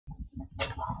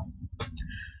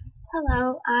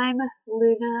Hello, I'm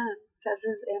Luna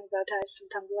fezzesand-bowties from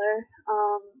Tumblr.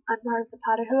 I'm part of the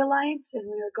Potter Who Alliance, and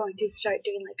we were going to start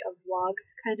doing like a vlog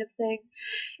kind of thing.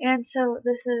 And so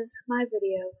this is my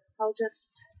video. I'll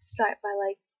just start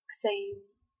by saying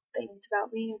things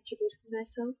about me, introducing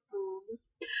myself.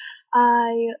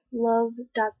 I love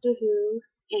Doctor Who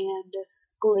and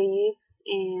Glee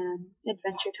and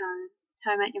Adventure Time,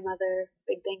 How I Met Your Mother,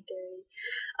 Big Bang Theory.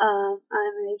 I'm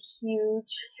a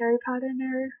huge Harry Potter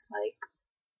nerd, like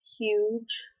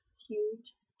huge,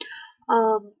 huge.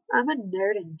 I'm a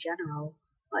nerd in general,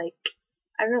 like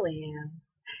I really am.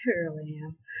 I really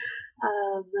am.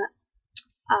 Um,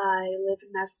 I live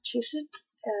in Massachusetts.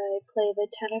 I play the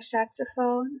tenor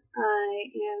saxophone.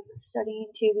 I am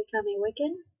studying to become a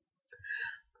Wiccan.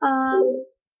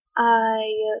 I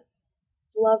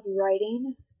love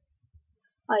writing.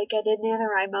 Like, I did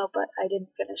NaNoWriMo, but I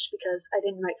didn't finish because I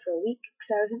didn't write for a week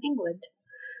because I was in England.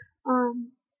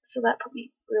 So that put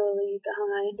me really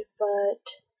behind,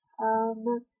 but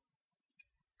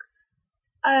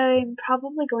I'm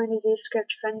probably going to do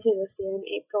Script Frenzy this year in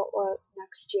April or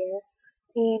next year,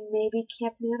 and maybe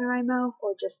Camp NaNoWriMo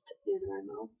or just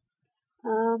NaNoWriMo.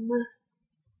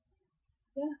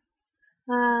 Yeah.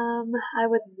 I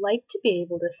would like to be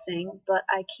able to sing, but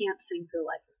I can't sing for the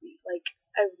life of me. Like,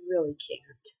 I really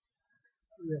can't.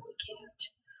 Really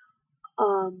can't.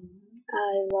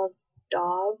 I love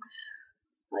dogs.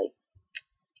 Like,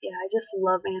 yeah, I just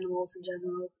love animals in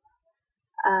general.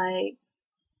 I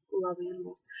love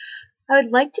animals. I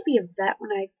would like to be a vet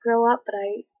when I grow up, but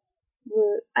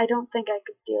I don't think I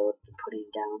could deal with putting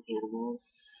down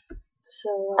animals.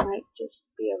 So I might just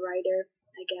be a writer,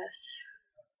 I guess.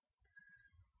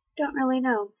 Don't really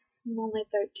know. I'm only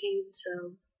 13,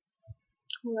 so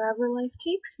wherever life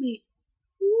takes me.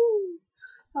 Woo.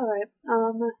 Alright,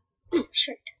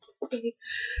 shirt. Okay.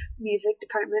 Music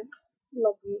department.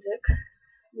 Love music.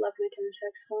 Love my tenor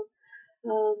saxophone.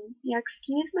 Yeah,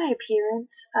 excuse my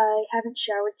appearance. I haven't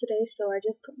showered today, so I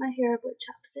just put my hair up with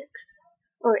chopsticks.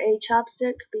 Or a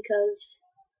chopstick, because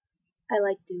I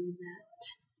like doing that.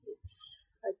 It's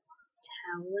a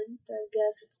talent, I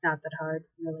guess. It's not that hard,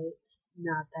 really. It's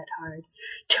not that hard.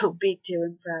 Don't be too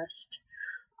impressed.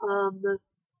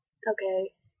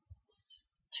 Okay. It's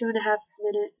 2.5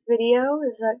 minute video.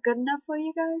 Is that good enough for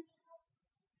you guys?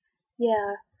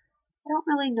 Yeah. I don't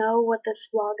really know what this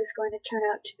vlog is going to turn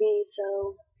out to be,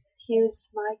 so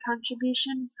here's my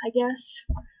contribution, I guess,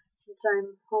 since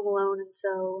I'm home alone, and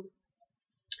so,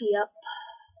 yep,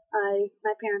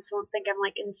 my parents won't think I'm,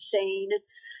 like, insane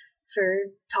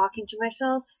for talking to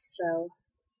myself, so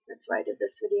that's why I did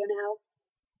this video now.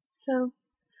 So,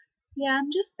 yeah,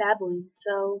 I'm just babbling,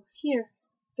 so here,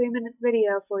 3-minute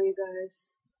video for you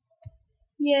guys.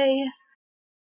 Yay!